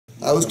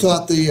I was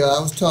taught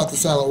the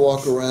silent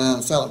walk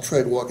around, silent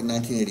trade walk in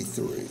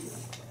 1983.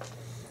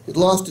 It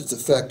lost its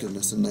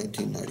effectiveness in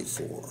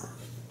 1994.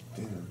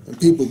 And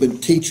people have been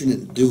teaching it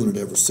and doing it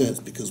ever since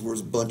because we're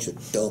a bunch of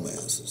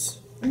dumbasses.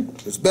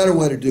 There's a better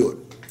way to do it.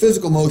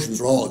 Physical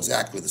motions are all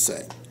exactly the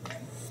same.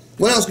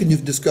 What else can you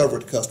discover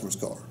at a customer's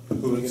car?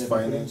 Who it's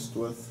financed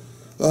with?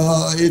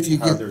 If you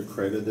How get their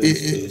credit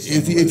is?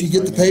 if you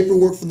get the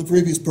paperwork from the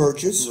previous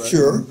purchase, Right.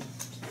 sure.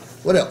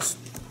 What else?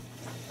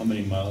 How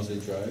many miles they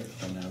drive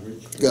on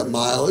average? Got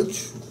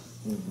mileage.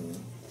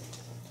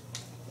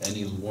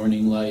 Any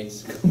warning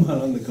lights come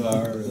on the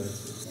car?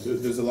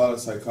 There's a lot of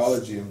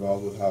psychology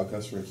involved with how a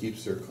customer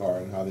keeps their car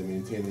and how they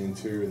maintain the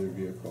interior of their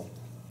vehicle.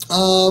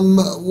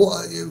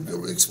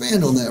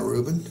 Expand on that,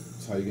 Ruben.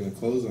 That's how you're going to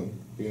close them.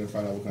 You're going to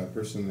find out what kind of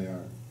person they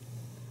are.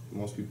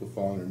 Most people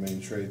fall on their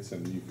main traits,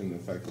 and you can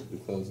effectively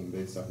close them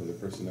based off of their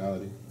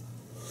personality.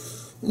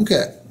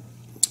 Okay,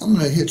 I'm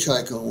going to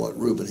hitchhike on what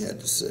Ruben had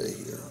to say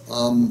here.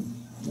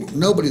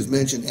 Nobody's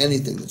mentioned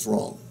anything that's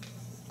wrong.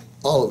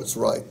 All of it's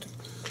right.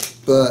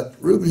 But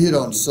Ruben hit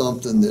on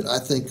something that I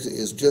think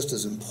is just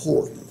as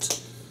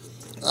important.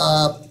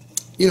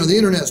 You know, the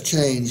internet's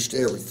changed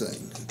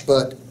everything,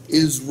 but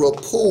is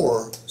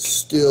rapport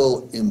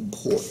still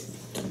important?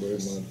 Very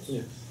much.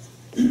 Yeah.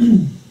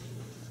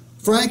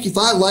 Frank, if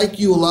I like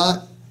you a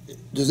lot,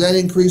 does that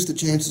increase the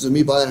chances of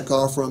me buying a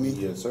car from you?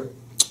 Yes, sir.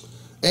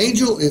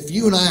 Angel, if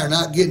you and I are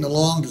not getting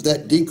along, does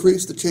that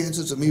decrease the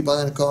chances of me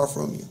buying a car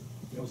from you?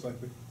 Most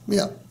likely.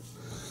 Yeah.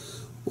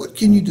 What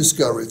can you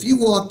discover? If you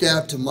walked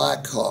out to my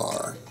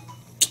car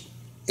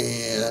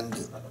and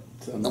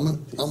Piece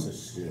of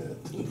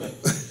shit.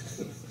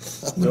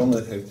 Don't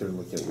let Hector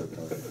look at your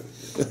car.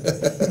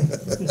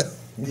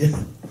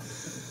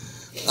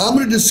 I'm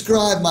going to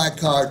describe my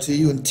car to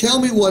you and tell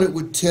me what it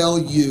would tell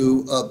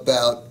you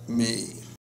about me.